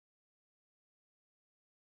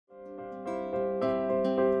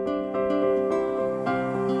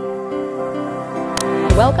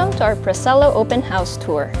Welcome to our Presello open house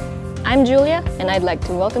tour. I'm Julia, and I'd like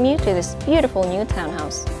to welcome you to this beautiful new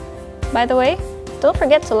townhouse. By the way, don't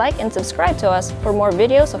forget to like and subscribe to us for more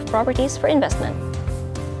videos of properties for investment.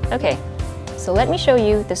 Okay, so let me show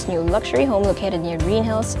you this new luxury home located near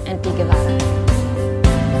Greenhills and P.Guevarra.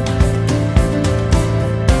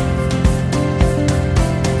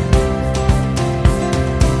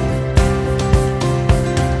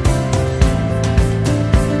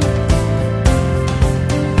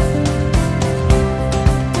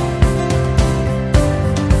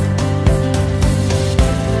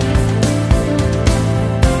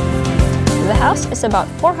 The house is about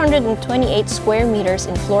 428 square meters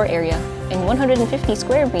in floor area and 150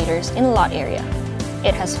 square meters in lot area.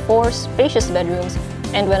 It has 4 spacious bedrooms,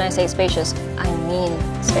 and when I say spacious, I mean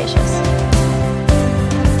spacious.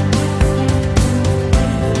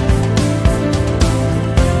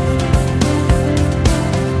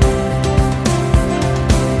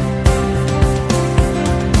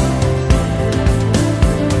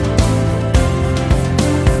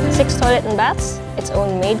 Six toilet and baths, its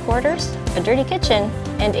own maid quarters, a dirty kitchen,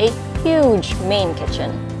 and a huge main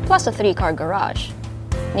kitchen, plus a 3-car garage.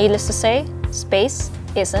 Needless to say, space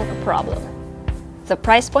isn't a problem. The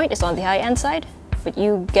price point is on the high-end side, but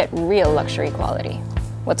you get real luxury quality.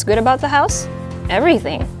 What's good about the house?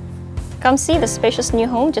 Everything! Come see the spacious new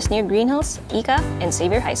home just near Greenhills, ICA, and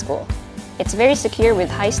Xavier High School. It's very secure with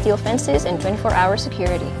high steel fences and 24-hour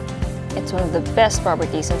security. It's one of the best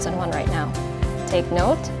properties in San Juan right now. Take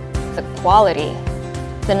note, the quality.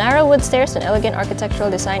 The narrow wood stairs and elegant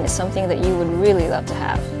architectural design is something that you would really love to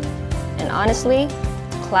have. And honestly,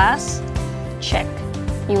 class, check.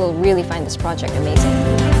 You will really find this project amazing.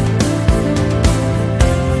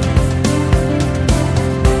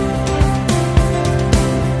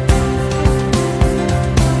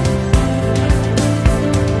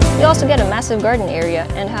 You also get a massive garden area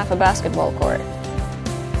and half a basketball court.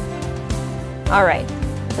 Alright,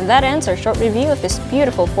 that ends our short review of this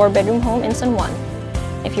beautiful 4-bedroom home in San Juan.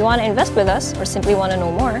 If you want to invest with us or simply want to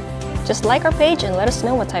know more, just like our page and let us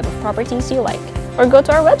know what type of properties you like. Or go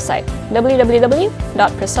to our website,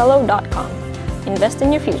 www.presello.com. Invest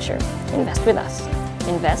in your future. Invest with us.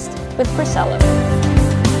 Invest with Presello.